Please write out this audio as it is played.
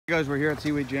Guys, we're here at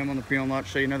Seaway GM on the pre-owned lot to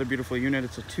show you another beautiful unit.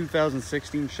 It's a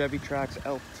 2016 Chevy Trax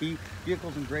LT.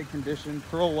 Vehicle's in great condition,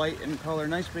 pearl white in color,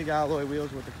 nice big alloy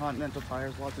wheels with the Continental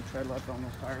tires, lots of tread left on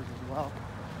those tires as well.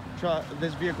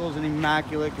 This vehicle is in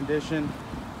immaculate condition.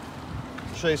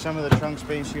 I'll show you some of the trunk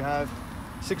space you have.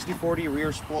 60/40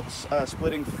 rear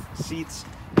splitting seats,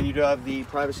 and you do have the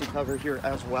privacy cover here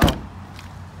as well.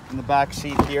 In the back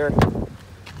seat here,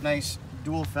 nice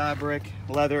dual fabric,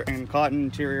 leather and cotton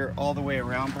interior all the way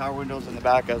around. Power windows in the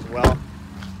back as well.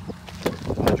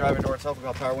 On the driver door itself, we've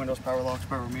got power windows, power locks,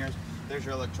 power mirrors. There's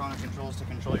your electronic controls to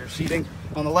control your seating.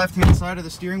 On the left-hand side of the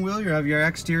steering wheel, you have your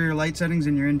exterior light settings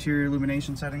and your interior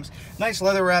illumination settings. Nice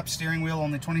leather-wrapped steering wheel,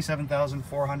 only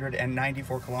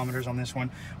 27,494 kilometers on this one.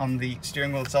 On the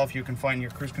steering wheel itself, you can find your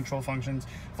cruise control functions,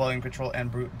 volume control,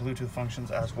 and Bluetooth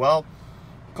functions as well.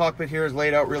 Cockpit here is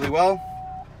laid out really well.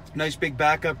 Nice big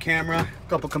backup camera, a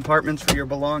couple compartments for your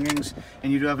belongings,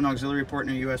 and you do have an auxiliary port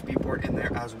and a USB port in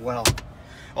there as well.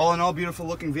 All in all, beautiful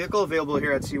looking vehicle available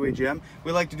here at Seaway GM.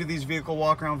 We like to do these vehicle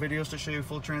walk around videos to show you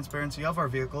full transparency of our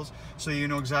vehicles so you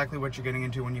know exactly what you're getting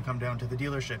into when you come down to the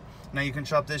dealership. Now you can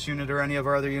shop this unit or any of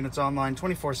our other units online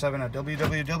 24/7 at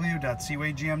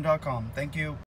www.seawaygm.com. Thank you.